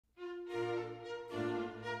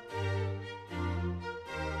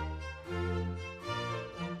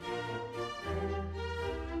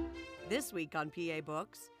This week on PA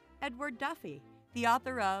Books, Edward Duffy, the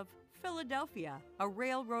author of Philadelphia, A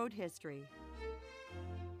Railroad History.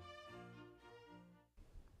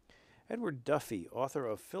 Edward Duffy, author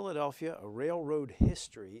of Philadelphia, A Railroad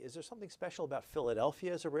History. Is there something special about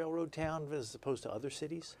Philadelphia as a railroad town as opposed to other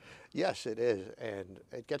cities? Yes, it is, and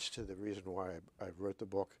it gets to the reason why I wrote the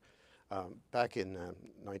book. Back in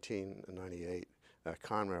 1998,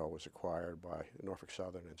 Conrail was acquired by Norfolk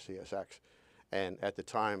Southern and CSX. And at the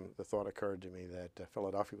time, the thought occurred to me that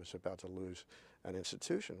Philadelphia was about to lose an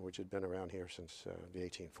institution which had been around here since the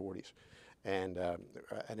 1840s, and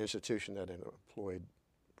an institution that had employed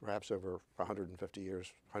perhaps over 150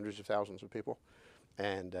 years, hundreds of thousands of people,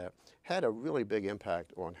 and had a really big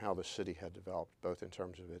impact on how the city had developed, both in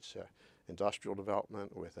terms of its industrial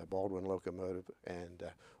development with a Baldwin locomotive and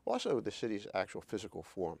also the city's actual physical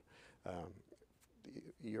form.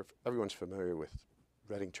 Everyone's familiar with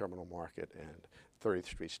Reading Terminal Market and 30th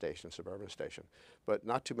Street Station, Suburban Station, but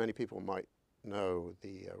not too many people might know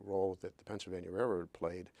the role that the Pennsylvania Railroad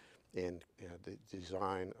played in the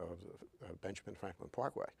design of the Benjamin Franklin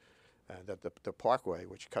Parkway. That the parkway,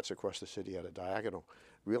 which cuts across the city at a diagonal,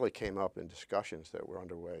 really came up in discussions that were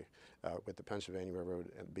underway with the Pennsylvania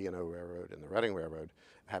Railroad and B&O Railroad and the Reading Railroad,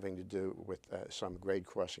 having to do with some grade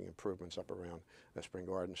crossing improvements up around Spring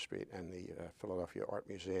Garden Street and the Philadelphia Art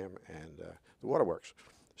Museum and the Waterworks.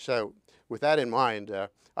 So with that in mind,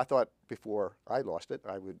 I thought before I lost it,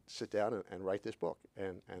 I would sit down and write this book,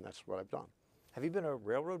 and that's what I've done. Have you been a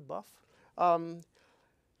railroad buff?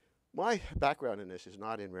 My background in this is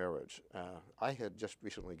not in railroads. I had just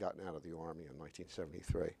recently gotten out of the Army in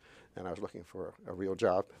 1973, and I was looking for a real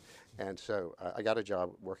job. And so I got a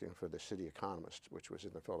job working for the City Economist, which was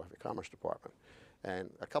in the Philadelphia Commerce Department.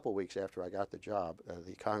 And a couple weeks after I got the job,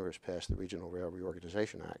 the Congress passed the Regional Rail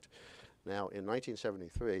Reorganization Act. Now, in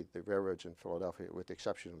 1973, the railroads in Philadelphia, with the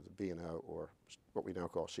exception of the B&O, or what we now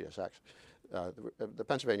call CSX, the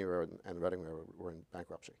Pennsylvania Railroad and the Reading Railroad were in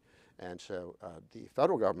bankruptcy. And so the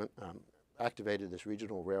federal government activated this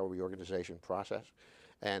regional rail reorganization process,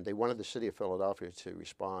 and they wanted the city of Philadelphia to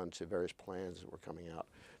respond to various plans that were coming out.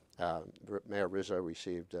 Mayor Rizzo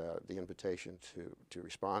received the invitation to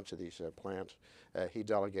respond to these plans. He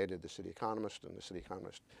delegated the city economist, and the city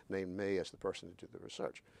economist named me as the person to do the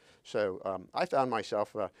research. So I found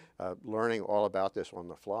myself learning all about this on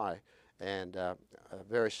the fly, and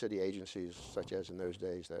various city agencies, such as in those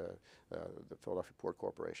days the Philadelphia Port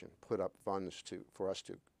Corporation, put up funds for us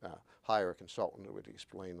to hire a consultant who would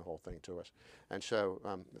explain the whole thing to us. And so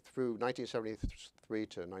through 1973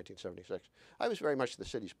 to 1976, I was very much the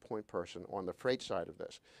city's point person on the freight side of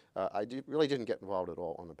this. I really didn't get involved at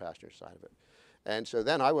all on the passenger side of it. And so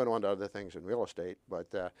then I went on to other things in real estate,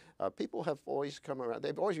 but people have always come around.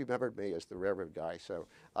 They've always remembered me as the railroad guy. So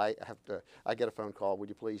I get a phone call. Would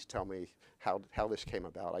you please tell me how this came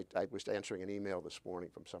about? I was answering an email this morning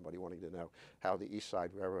from somebody wanting to know how the East Side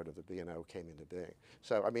Railroad of the B&O came into being.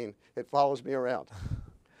 So I mean, it follows me around.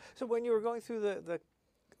 So when you were going through the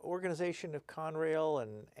organization of Conrail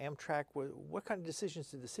and Amtrak, what kind of decisions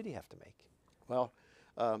did the city have to make? Well,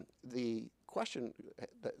 the question,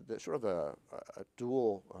 the sort of a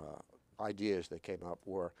dual ideas that came up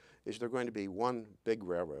were, is there going to be one big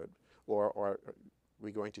railroad, or are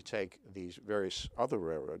we going to take these various other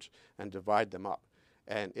railroads and divide them up?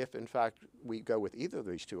 And if in fact we go with either of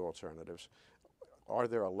these two alternatives, are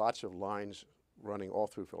there lots of lines running all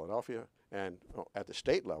through Philadelphia? And at the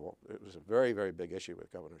state level, it was a very, very big issue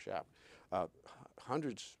with Governor Schaap.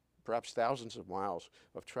 Hundreds, perhaps thousands of miles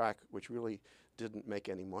of track which really didn't make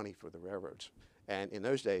any money for the railroads. And in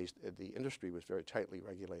those days, the industry was very tightly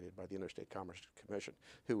regulated by the Interstate Commerce Commission,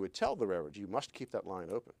 who would tell the railroads, you must keep that line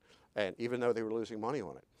open, and even though they were losing money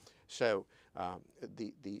on it. So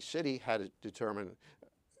the city had to determine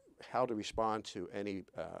how to respond to any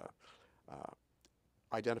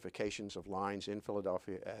identifications of lines in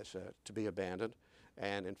Philadelphia as to be abandoned.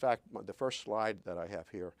 And in fact, the first slide that I have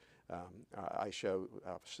here, I show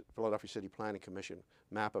Philadelphia City Planning Commission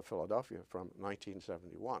map of Philadelphia from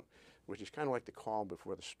 1971, which is kind of like the calm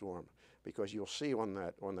before the storm, because you'll see on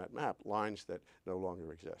that map lines that no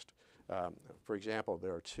longer exist. For example,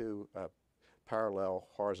 there are two parallel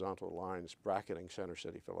horizontal lines bracketing Center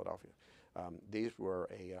City, Philadelphia. These were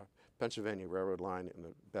a Pennsylvania Railroad line in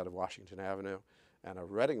the bed of Washington Avenue, and a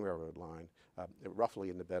Reading Railroad line roughly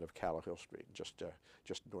in the bed of Callowhill Street, just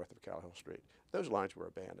north of Callowhill Street. Those lines were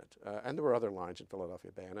abandoned, and there were other lines in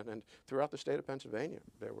Philadelphia abandoned, and throughout the state of Pennsylvania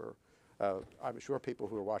there were, I'm sure people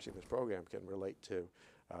who are watching this program can relate to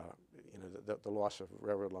the loss of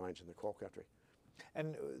railroad lines in the coal country.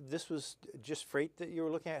 And this was just freight that you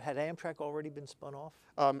were looking at? Had Amtrak already been spun off?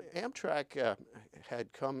 Amtrak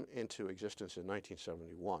had come into existence in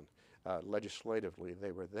 1971. Legislatively,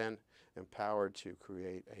 they were then empowered to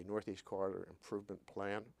create a Northeast Corridor Improvement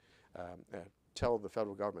Plan, tell the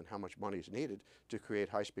federal government how much money is needed to create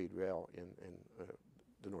high-speed rail in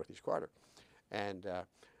the Northeast Corridor. And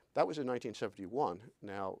that was in 1971.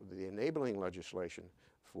 Now, the enabling legislation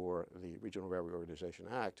for the Regional Rail Reorganization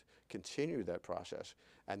Act continued that process.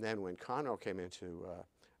 And then when Conrail came into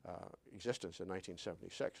existence in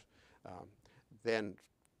 1976, then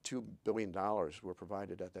 $2 billion were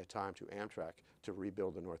provided at that time to Amtrak to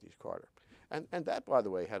rebuild the Northeast Corridor. And that, by the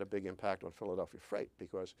way, had a big impact on Philadelphia freight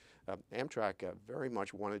because Amtrak very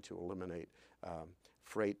much wanted to eliminate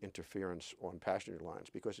freight interference on passenger lines,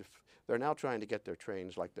 because if they're now trying to get their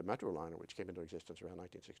trains, like the Metroliner, which came into existence around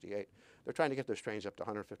 1968, they're trying to get those trains up to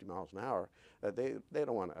 150 miles an hour. They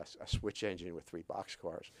don't want a switch engine with 3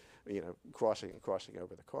 boxcars, crossing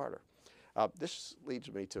over the corridor. This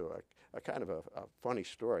leads me to a kind of a funny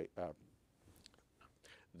story.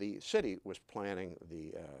 The city was planning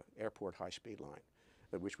the airport high-speed line,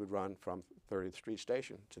 which would run from 30th Street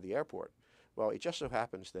Station to the airport. Well, it just so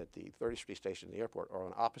happens that the 30th Street Station and the airport are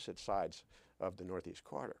on opposite sides of the Northeast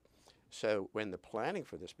Corridor. So when the planning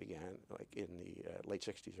for this began, like in the late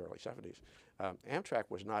 60s, early 70s, Amtrak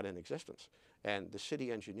was not in existence. And the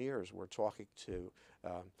city engineers were talking to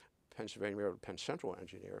Pennsylvania Railroad Penn Central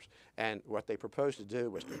engineers, and what they proposed to do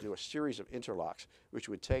was to do a series of interlocks which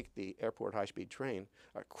would take the airport high-speed train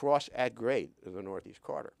across at grade of the Northeast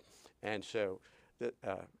Corridor. And so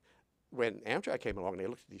when Amtrak came along and they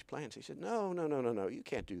looked at these plans, they said, no, you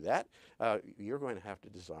can't do that. You're going to have to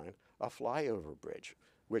design a flyover bridge,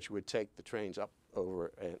 which would take the trains up,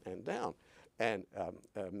 over, and down. And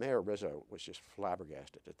Mayor Rizzo was just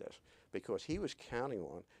flabbergasted at this because he was counting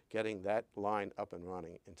on getting that line up and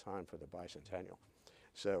running in time for the bicentennial.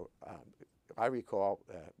 So I recall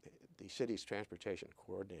the city's transportation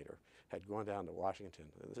coordinator had gone down to Washington,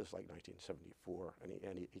 and this is like 1974,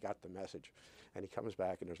 and he got the message, and he comes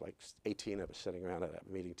back, and there's like 18 of us sitting around at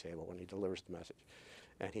that meeting table when he delivers the message.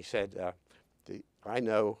 And he said, I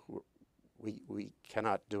know we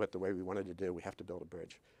cannot do it the way we wanted to do. We have to build a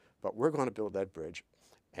bridge. But we're going to build that bridge,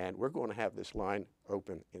 and we're going to have this line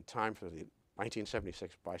open in time for the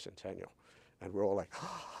 1976 bicentennial. And we're all like,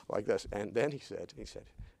 like this. And then he said,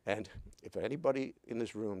 and if anybody in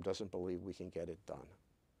this room doesn't believe we can get it done,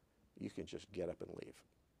 you can just get up and leave.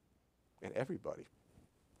 And everybody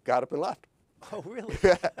got up and left. Oh, really?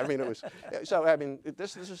 I mean, it was, so I mean,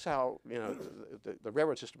 this is how, the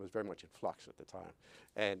railroad system was very much in flux at the time.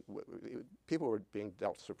 And people were being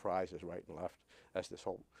dealt surprises right and left as this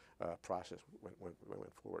whole process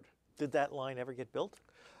went forward. Did that line ever get built?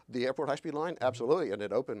 The airport high-speed line? Absolutely, and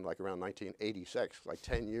it opened like around 1986, like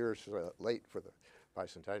 10 years late for the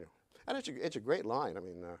bicentennial. And it's a great line. I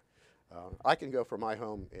mean, I can go from my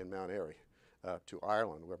home in Mount Airy to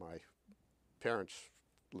Ireland, where my parents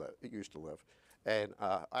used to live, and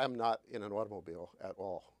I'm not in an automobile at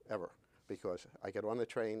all, ever, because I get on the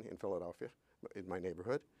train in Philadelphia, in my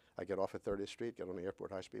neighborhood. I get off at 30th Street, get on the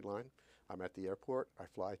airport high-speed line. I'm at the airport. I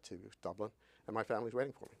fly to Dublin, and my family's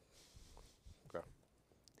waiting for me. So.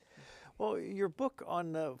 Well, your book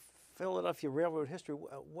on Philadelphia railroad history,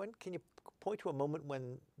 when can you point to a moment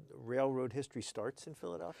when railroad history starts in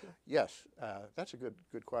Philadelphia? Yes, that's a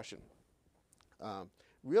good question.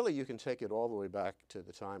 Really, you can take it all the way back to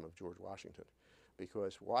the time of George Washington,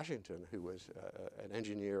 because Washington, who was an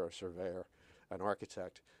engineer, a surveyor, an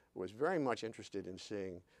architect, was very much interested in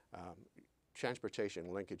seeing transportation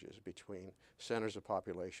linkages between centers of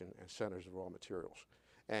population and centers of raw materials.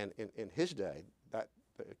 And in his day, that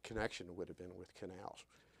connection would have been with canals.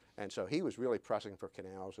 And so he was really pressing for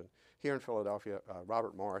canals. And here in Philadelphia,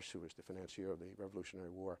 Robert Morris, who was the financier of the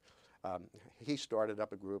Revolutionary War, he started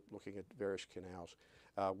up a group looking at various canals.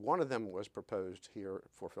 One of them was proposed here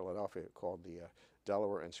for Philadelphia called the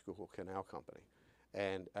Delaware and Schuylkill Canal Company.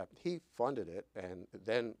 And he funded it, and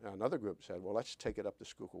then another group said, well, let's take it up the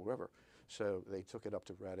Schuylkill River. So they took it up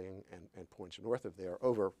to Reading and points north of there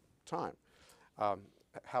over time.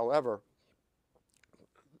 However,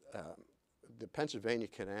 the Pennsylvania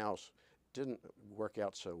canals didn't work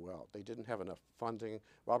out so well. They didn't have enough funding.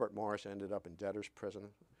 Robert Morris ended up in debtor's prison,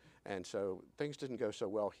 and so things didn't go so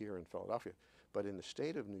well here in Philadelphia. But in the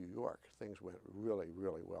state of New York, things went really,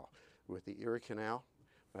 really well. With the Erie Canal,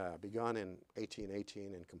 begun in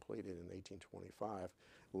 1818 and completed in 1825,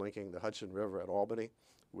 linking the Hudson River at Albany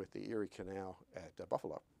with the Erie Canal at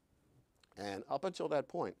Buffalo. And up until that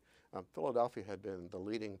point, Philadelphia had been the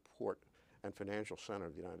leading port and financial center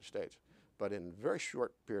of the United States. But in a very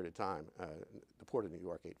short period of time, the Port of New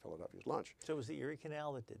York ate Philadelphia's lunch. So it was the Erie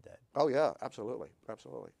Canal that did that? Oh yeah, absolutely,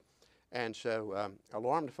 absolutely. And so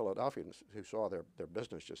alarmed Philadelphians who saw their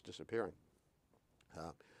business just disappearing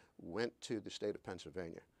went to the state of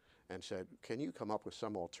Pennsylvania and said, can you come up with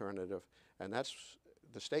some alternative? And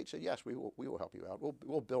the state said, yes, we will help you out.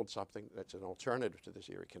 We'll build something that's an alternative to this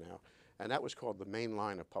Erie Canal. And that was called the Main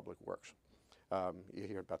Line of Public Works. You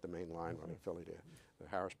hear about the Main Line running Philly to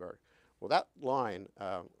Harrisburg. Well, that line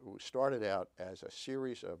started out as a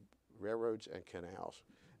series of railroads and canals,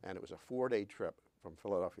 and it was a 4-day trip from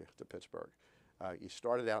Philadelphia to Pittsburgh. You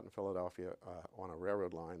started out in Philadelphia on a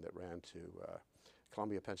railroad line that ran to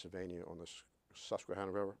Columbia, Pennsylvania on the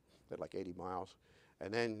Susquehanna River at like 80 miles.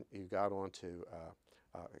 And then you got onto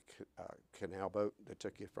a canal boat that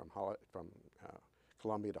took you from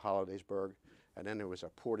Columbia to Hollidaysburg. And then there was a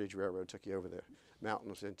portage railroad took you over the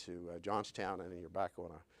mountains into Johnstown, and then you're back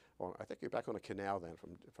I think you're back on a canal then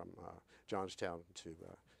from Johnstown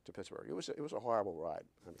to Pittsburgh. It was a horrible ride.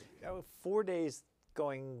 I mean, 4 days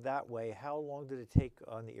going that way. How long did it take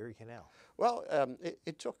on the Erie Canal? Well,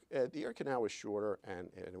 it took the Erie Canal was shorter, and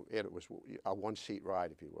it was a one-seat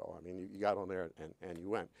ride, if you will. I mean, you got on there and you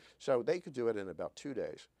went. So they could do it in about 2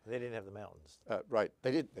 days. They didn't have the mountains. Right.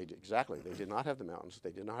 They did exactly. They did not have the mountains.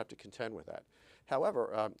 They did not have to contend with that.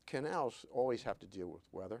 However, canals always have to deal with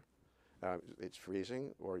weather. It's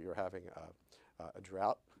freezing, or you're having a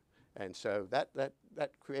drought, and so that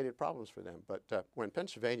created problems for them. But when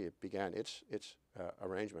Pennsylvania began its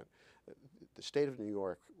arrangement, the state of New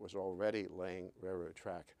York was already laying railroad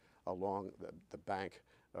track along the bank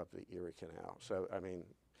of the Erie Canal. So I mean,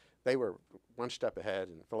 they were one step ahead,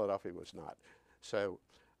 and Philadelphia was not. So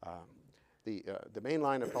the Main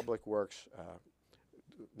Line of Public Works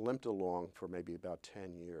limped along for maybe about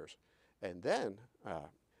 10 years, and then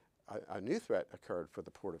a new threat occurred for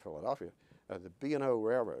the Port of Philadelphia. The B&O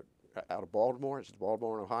Railroad out of Baltimore, it's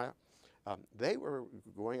Baltimore in Ohio, they were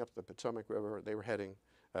going up the Potomac River. They were heading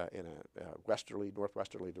in a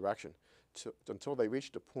northwesterly direction until they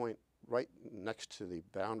reached a point right next to the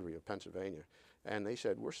boundary of Pennsylvania. And they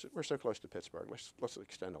said, we're so close to Pittsburgh, let's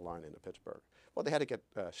extend a line into Pittsburgh. Well, they had to get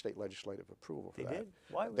state legislative approval for that. They did?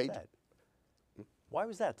 Why was that? Why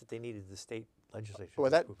was that they needed the state legislature?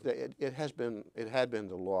 Well, it had been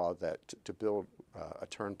the law that to build a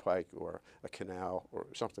turnpike or a canal or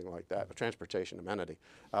something like that, a transportation amenity,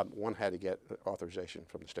 one had to get authorization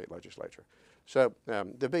from the state legislature. So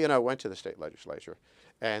the B&O went to the state legislature,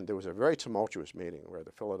 and there was a very tumultuous meeting where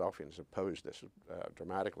the Philadelphians opposed this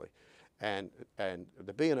dramatically, and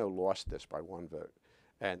the B&O lost this by one vote.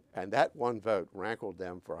 And that one vote rankled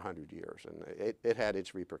them for 100 years, and it had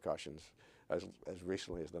its repercussions as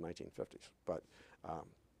recently as the 1950s. But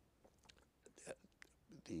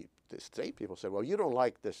the state people said, well, you don't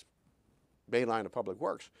like this Main Line of Public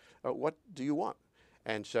Works. What do you want?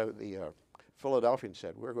 And so the Philadelphians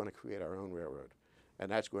said, we're going to create our own railroad,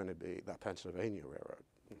 and that's going to be the Pennsylvania Railroad.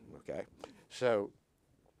 Okay, so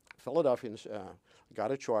Philadelphians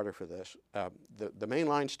got a charter for this. The main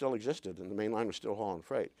line still existed, and the main line was still hauling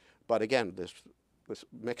freight. But again, this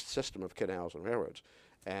mixed system of canals and railroads.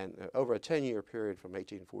 And over a 10-year period from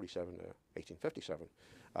 1847 to 1857,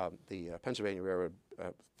 the Pennsylvania Railroad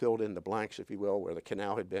filled in the blanks, if you will, where the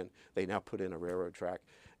canal had been. They now put in a railroad track.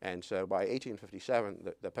 And so by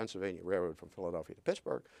 1857, the Pennsylvania Railroad from Philadelphia to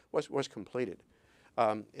Pittsburgh was completed.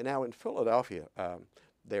 And now in Philadelphia,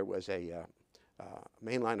 there was a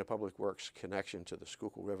Main Line of Public Works connection to the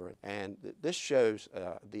Schuylkill River. And this shows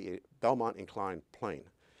the Belmont Inclined Plane.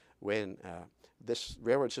 When this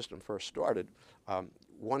railroad system first started,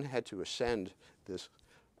 one had to ascend this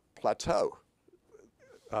plateau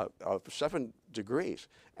of 7 degrees,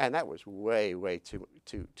 and that was way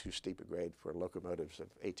too steep a grade for locomotives of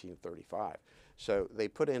 1835. So they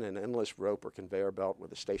put in an endless rope or conveyor belt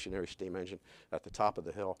with a stationary steam engine at the top of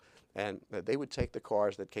the hill, and they would take the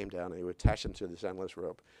cars that came down and they would attach them to this endless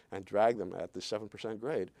rope and drag them at the 7%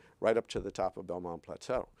 grade right up to the top of Belmont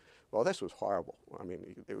Plateau. Well, this was horrible. I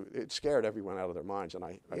mean, it scared everyone out of their minds.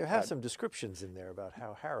 And you have some descriptions in there about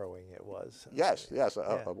how harrowing it was. Yes.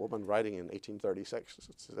 A woman writing in 1836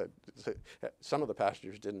 said some of the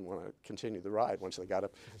passengers didn't want to continue the ride once they got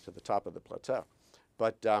up to the top of the plateau.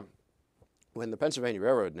 But when the Pennsylvania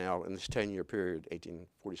Railroad now, in this 10-year period,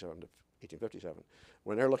 1847 to 1857,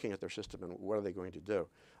 when they're looking at their system and what are they going to do,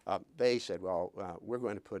 they said, well, we're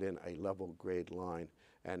going to put in a level grade line,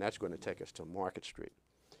 and that's going to take us to Market Street.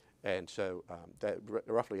 And so that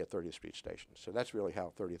roughly at 30th Street Station. So that's really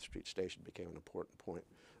how 30th Street Station became an important point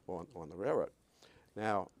on the railroad.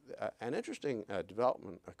 Now, an interesting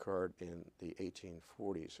development occurred in the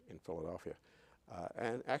 1840s in Philadelphia.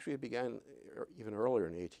 And actually it began even earlier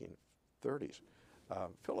in the 30s,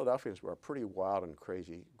 Philadelphians were a pretty wild and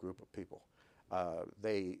crazy group of people.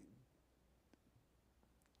 They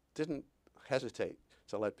didn't hesitate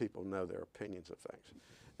to let people know their opinions of things.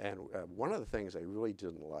 And one of the things they really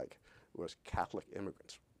didn't like was Catholic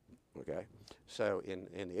immigrants. Okay, so in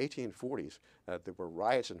the 1840s, there were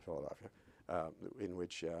riots in Philadelphia in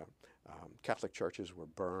which Catholic churches were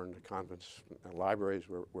burned, convents and libraries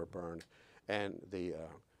were burned, and the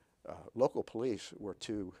local police were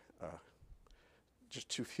just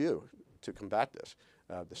too few to combat this.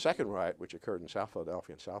 The second riot, which occurred in South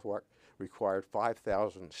Philadelphia and Southwark, required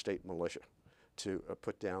 5,000 state militia to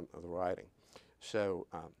put down the rioting. So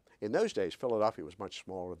in those days, Philadelphia was much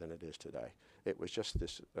smaller than it is today. It was just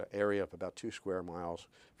this area of about 2 square miles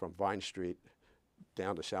from Vine Street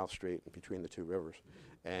down to South Street and between the two rivers.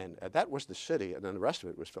 And that was the city, and then the rest of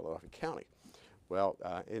it was Philadelphia County. Well,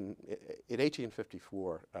 in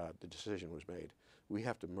 1854, the decision was made, we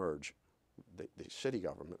have to merge the city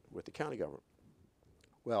government with the county government.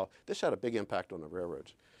 Well, this had a big impact on the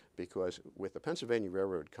railroads because with the Pennsylvania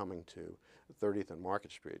Railroad coming to 30th and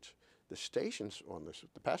Market Streets, the stations on this,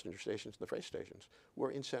 the passenger stations and the freight stations,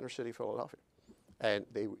 were in Center City, Philadelphia. And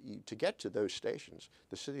to get to those stations,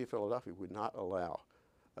 the city of Philadelphia would not allow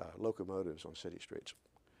locomotives on city streets.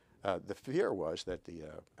 The fear was that the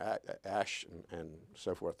ash and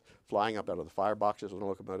so forth flying up out of the fireboxes on the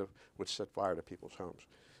locomotive would set fire to people's homes.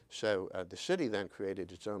 So the city then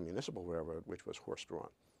created its own municipal railroad, which was horse-drawn.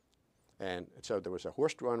 And so there was a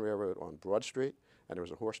horse-drawn railroad on Broad Street, and there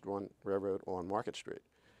was a horse-drawn railroad on Market Street.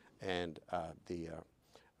 And the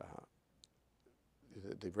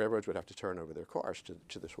railroads would have to turn over their cars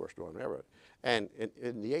to this horse-drawn railroad. And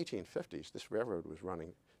in the 1850s, this railroad was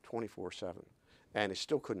running 24/7. And it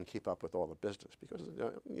still couldn't keep up with all the business because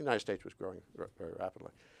the United States was growing very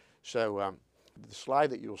rapidly. So the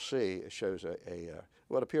slide that you'll see shows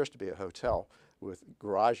what appears to be a hotel with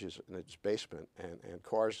garages in its basement and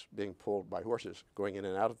cars being pulled by horses going in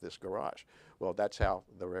and out of this garage. Well, that's how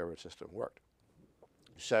the railroad system worked.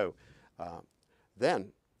 So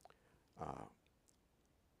then,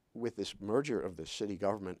 with this merger of the city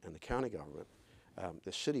government and the county government,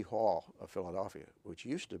 the City Hall of Philadelphia, which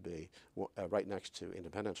used to be right next to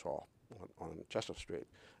Independence Hall on Chestnut Street,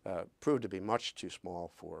 proved to be much too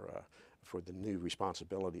small for the new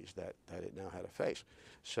responsibilities that it now had to face.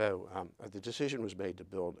 So the decision was made to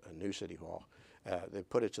build a new City Hall. They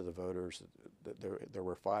put it to the voters. There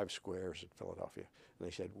were 5 squares in Philadelphia, and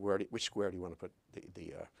they said, which square do you want to put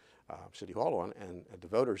the City Hall on? And the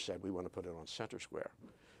voters said, we want to put it on Center Square.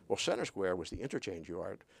 Well, Center Square was the interchange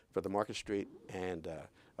yard for the Market Street and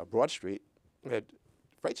Broad Street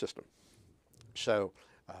freight system. So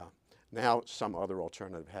now some other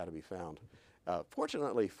alternative had to be found.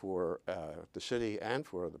 Fortunately for the city and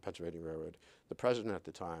for the Pennsylvania Railroad, the president at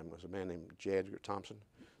the time was a man named J. Edgar Thompson,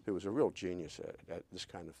 who was a real genius at this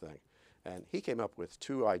kind of thing. And he came up with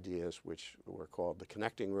 2 ideas which were called the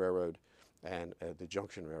Connecting Railroad and the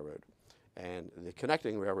Junction Railroad. And the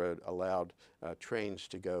Connecting Railroad allowed trains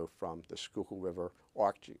to go from the Schuylkill River,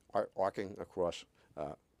 arcing across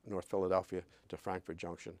North Philadelphia to Frankfort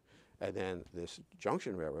Junction. And then this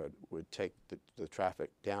Junction Railroad would take the traffic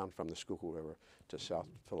down from the Schuylkill River to South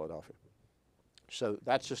Philadelphia. So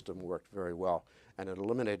that system worked very well, and it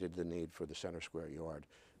eliminated the need for the Center Square yard.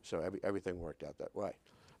 So everything worked out that way.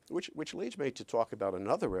 Which leads me to talk about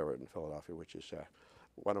another railroad in Philadelphia, which is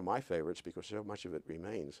one of my favorites because so much of it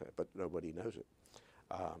remains, but nobody knows it.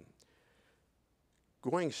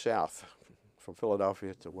 Going south from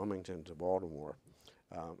Philadelphia to Wilmington to Baltimore,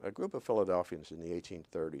 a group of Philadelphians in the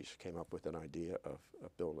 1830s came up with an idea of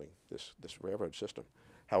building this railroad system.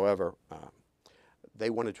 However, they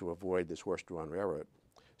wanted to avoid this horse-drawn railroad.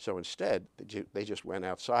 So instead, they just went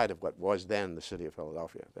outside of what was then the city of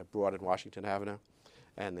Philadelphia, at Broad and Washington Avenue,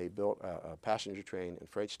 and they built a passenger train and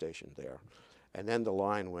freight station there. And then the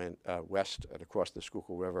line went west and across the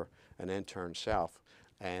Schuylkill River and then turned south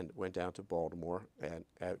and went down to Baltimore and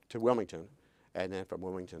to Wilmington, and then from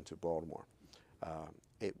Wilmington to Baltimore.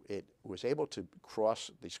 It was able to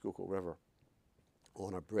cross the Schuylkill River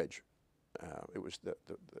on a bridge. It was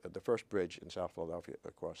the first bridge in South Philadelphia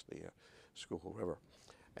across the Schuylkill River.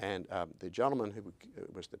 And the gentleman who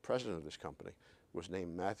was the president of this company was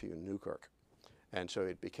named Matthew Newkirk. And so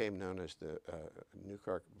it became known as the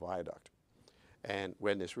Newkirk Viaduct. And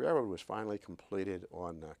when this railroad was finally completed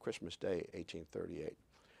on Christmas Day, 1838,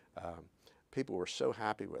 people were so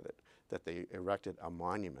happy with it that they erected a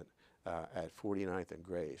monument at 49th and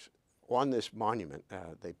Grays. On this monument,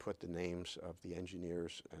 they put the names of the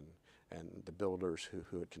engineers and the builders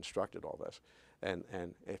who had constructed all this. And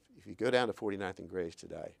if you go down to 49th and Grays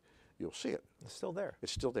today, you'll see it. It's still there.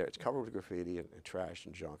 It's still there. It's covered with graffiti and trash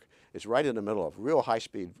and junk. It's right in the middle of real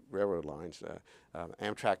high-speed railroad lines.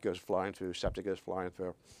 Amtrak goes flying through, SEPTA goes flying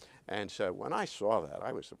through. And so when I saw that,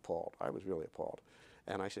 I was appalled. I was really appalled.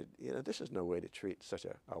 And I said, you know, this is no way to treat such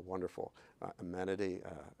a wonderful amenity,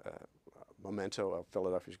 memento of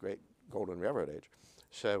Philadelphia's great Golden Railroad age.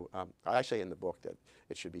 So I say in the book that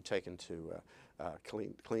it should be taken to,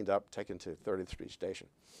 cleaned up, taken to 30th Street Station.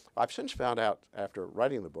 I've since found out, after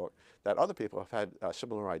writing the book, that other people have had a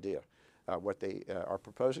similar idea. What they are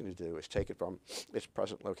proposing to do is take it from its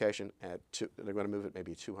present location, and they're going to move it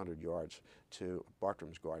maybe 200 yards to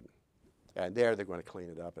Bartram's Garden. And there they're going to clean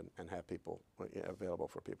it up and have people available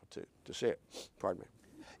for people to see it. Pardon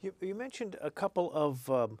me. You mentioned a couple of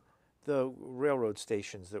the railroad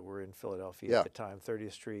stations that were in Philadelphia at the time,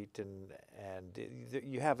 30th Street, and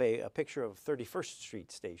you have a picture of 31st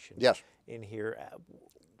Street Station in here.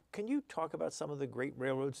 Can you talk about some of the great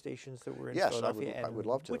railroad stations that were in Philadelphia? Yes, I would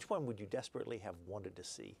love to. Which one would you desperately have wanted to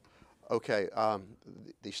see? Okay,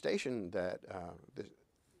 the station that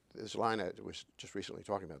this line I was just recently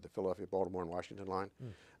talking about, the Philadelphia, Baltimore, and Washington line,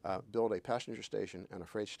 built a passenger station and a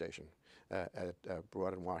freight station at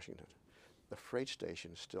Broad and Washington. The freight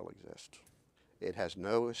station still exists. It has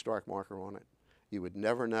no historic marker on it. You would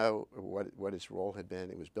never know what its role had been.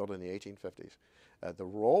 It was built in the 1850s. The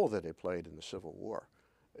role that it played in the Civil War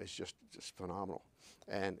is just phenomenal.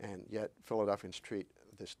 And yet Philadelphians treat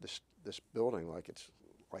this building like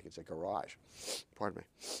it's a garage. Pardon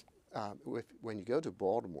me. When you go to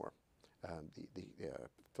Baltimore, the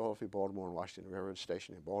Philadelphia, Baltimore, and Washington Railroad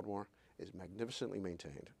Station in Baltimore is magnificently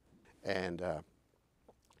maintained, and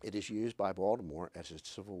it is used by Baltimore as its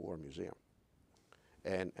Civil War museum.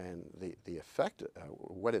 And the effect,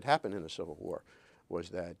 what had happened in the Civil War was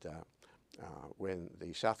that when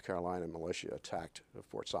the South Carolina militia attacked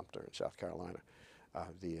Fort Sumter in South Carolina,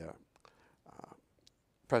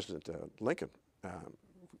 President Lincoln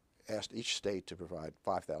asked each state to provide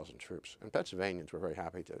 5,000 troops, and Pennsylvanians were very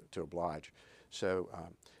happy to oblige. So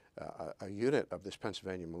a unit of this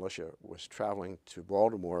Pennsylvania militia was traveling to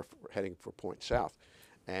Baltimore, heading for Point South,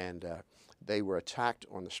 and they were attacked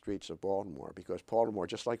on the streets of Baltimore because Baltimore,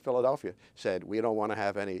 just like Philadelphia, said, we don't want to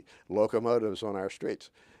have any locomotives on our streets.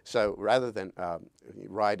 So rather than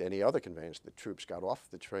ride any other conveyance, the troops got off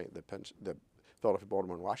the train, the Philadelphia,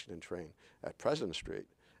 Baltimore, and Washington train at President Street,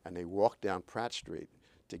 and they walked down Pratt Street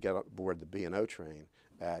to get aboard the B&O train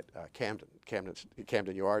at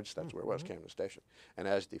Camden Yards. That's where it was, Camden Station. And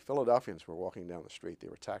as the Philadelphians were walking down the street, they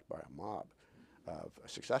were attacked by a mob of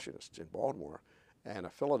secessionists in Baltimore, and a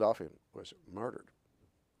Philadelphian was murdered.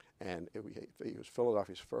 And he was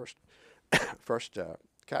Philadelphia's first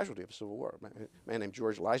casualty of the Civil War, a man named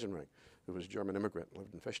George Leisenring, who was a German immigrant and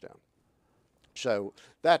lived in Fishtown. So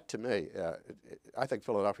that, to me, I think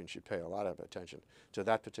Philadelphians should pay a lot of attention to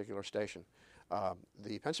that particular station.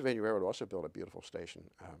 The Pennsylvania Railroad also built a beautiful station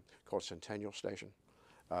called Centennial Station,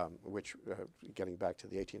 which, getting back to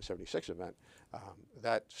the 1876 event,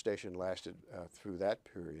 that station lasted through that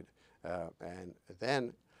period. And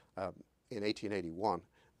then in 1881,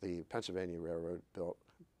 the Pennsylvania Railroad built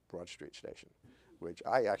Broad Street Station, which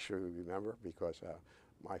I actually remember because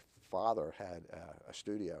my father had a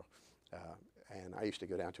studio, and I used to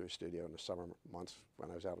go down to his studio in the summer months when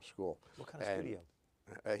I was out of school. What kind of studio?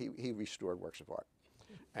 He restored works of art.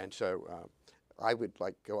 And so I would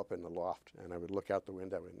go up in the loft and I would look out the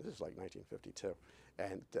window, and this is like 1952,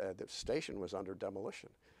 and the station was under demolition.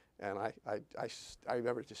 And I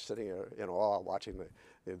remember just sitting in awe watching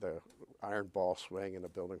the iron ball swing and the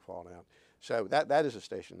building fall down. So that is a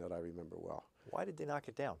station that I remember well. Why did they knock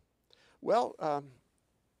it down? Well,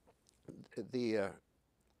 the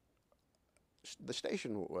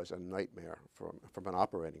station was a nightmare from an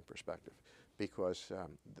operating perspective, because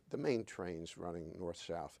the main trains running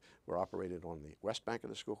north-south were operated on the west bank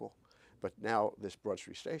of the Schuylkill, but now this Broad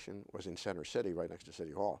Street Station was in Center City, right next to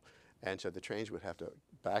City Hall, and so the trains would have to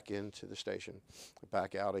back into the station,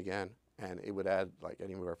 back out again, and it would add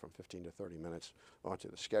anywhere from 15 to 30 minutes onto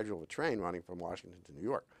the schedule of a train running from Washington to New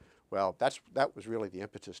York. Well, that was really the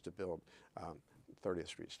impetus to build 30th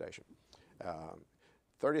Street Station.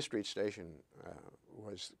 30th Street Station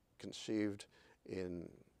was conceived in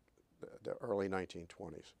the early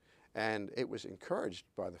 1920s, and it was encouraged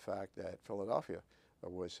by the fact that Philadelphia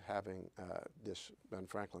was having this Ben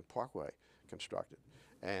Franklin Parkway constructed.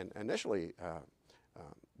 And initially,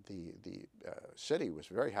 the city was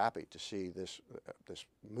very happy to see this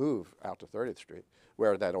move out to 30th Street,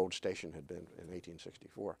 where that old station had been in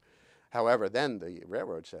 1864. However, then the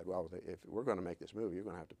railroad said, well, if we're going to make this move, you're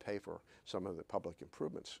going to have to pay for some of the public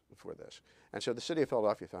improvements for this. And so the city of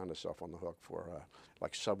Philadelphia found itself on the hook for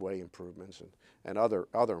like subway improvements and other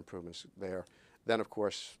improvements there. Then, of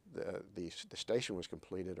course, the station was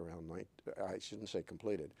completed around, I shouldn't say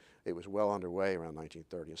completed, it was well underway around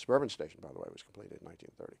 1930. The suburban station, by the way, was completed in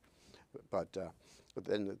 1930. But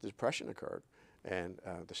then the Depression occurred, and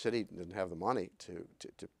the city didn't have the money to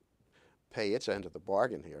pay its end of the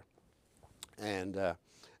bargain here. And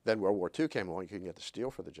then World War II came along, you couldn't get the steel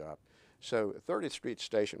for the job. So 30th Street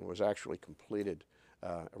Station was actually completed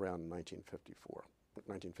around 1954,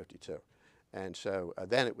 1952. And so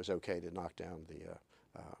then it was okay to knock down the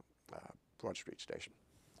Broad Street Station.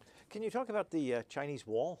 Can you talk about the Chinese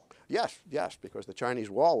Wall? Yes, because the Chinese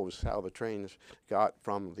Wall was how the trains got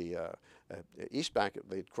from the East Bank.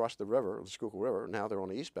 They'd crossed the river, the Schuylkill River. Now they're on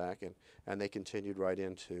the East Bank, and they continued right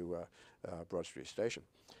into Broad Street Station.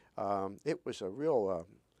 It was a real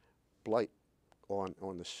blight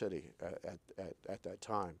on the city at that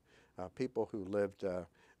time. People who lived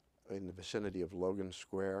in the vicinity of Logan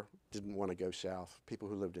Square didn't want to go south. People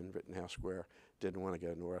who lived in Rittenhouse Square didn't want to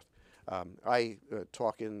go north. I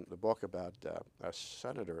talk in the book about a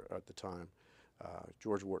senator at the time,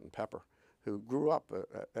 George Wharton Pepper, who grew up,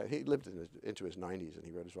 he lived into his 90s, and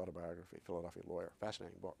he wrote his autobiography, Philadelphia Lawyer,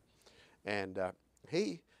 fascinating book. And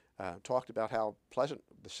he talked about how pleasant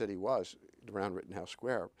the city was around Rittenhouse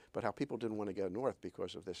Square, but how people didn't want to go north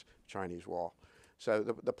because of this Chinese Wall. So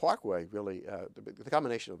the Parkway really, the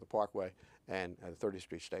combination of the Parkway and the 30th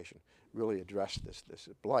Street Station really addressed this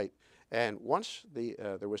blight. And once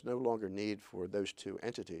there was no longer need for those two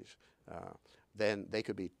entities, then they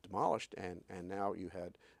could be demolished, and now you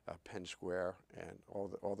had Penn Square and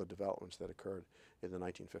all the developments that occurred in the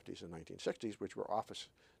 1950s and 1960s, which were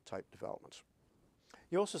office-type developments.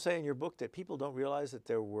 You also say in your book that people don't realize that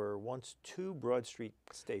there were once two Broad Street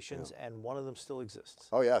stations, and one of them still exists.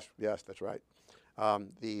 Oh, yes, that's right.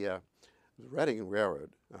 The Reading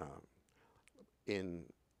Railroad in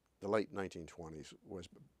the late 1920s was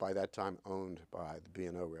by that time owned by the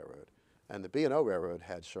B&O Railroad. And the B&O Railroad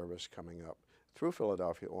had service coming up through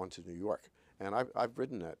Philadelphia onto New York. And I've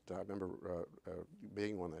ridden that. I remember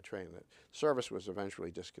being on that train. That service was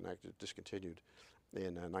eventually discontinued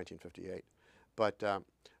in 1958. But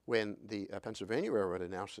when the Pennsylvania Railroad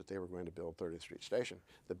announced that they were going to build 30th Street Station,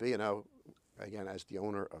 the B&O, again as the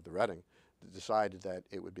owner of the Reading, decided that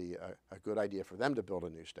it would be a good idea for them to build a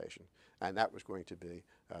new station, and that was going to be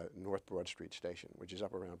North Broad Street Station, which is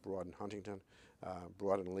up around Broad and Huntington,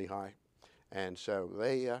 Broad and Lehigh. And so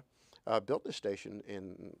they built this station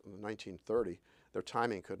in 1930. Their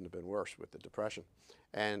timing couldn't have been worse with the Depression.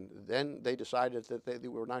 And then they decided that they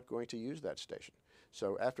were not going to use that station.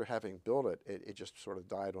 So after having built it, it just sort of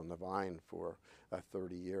died on the vine for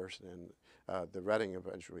 30 years. And the Reading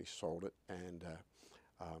eventually sold it, and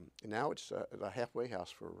now it's a halfway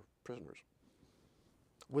house for prisoners.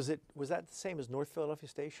 Was that the same as North Philadelphia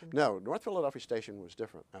Station? No, North Philadelphia Station was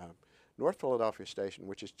different. North Philadelphia Station,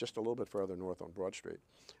 which is just a little bit further north on Broad Street,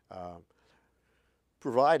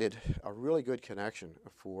 provided a really good connection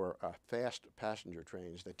for fast passenger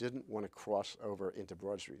trains that didn't want to cross over into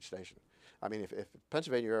Broad Street Station. I mean, if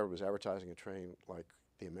Pennsylvania Railroad was advertising a train like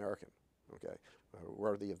the American, okay,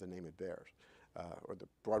 worthy of the name it bears, or the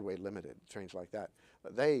Broadway Limited, trains like that,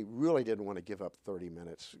 they really didn't want to give up 30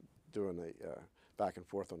 minutes doing the back and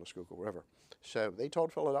forth on the Schuylkill River. So they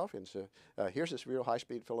told Philadelphians, here's this real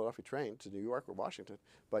high-speed Philadelphia train to New York or Washington,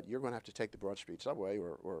 but you're going to have to take the Broad Street subway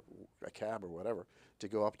or a cab or whatever to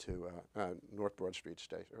go up to North Broad Street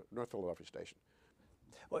Station, or North Philadelphia Station.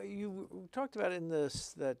 Well, you talked about in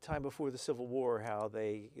the time before the Civil War how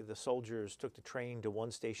the soldiers took the train to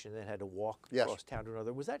one station and then had to walk across town to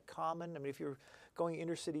another. Was that common? I mean, if you're going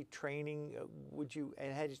intercity training,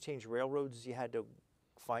 and had to change railroads, you had to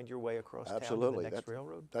find your way across town to the next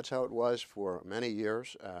railroad? That's how it was for many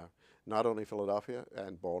years, not only Philadelphia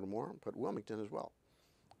and Baltimore, but Wilmington as well.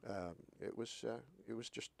 It was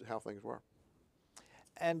just how things were.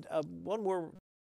 And one more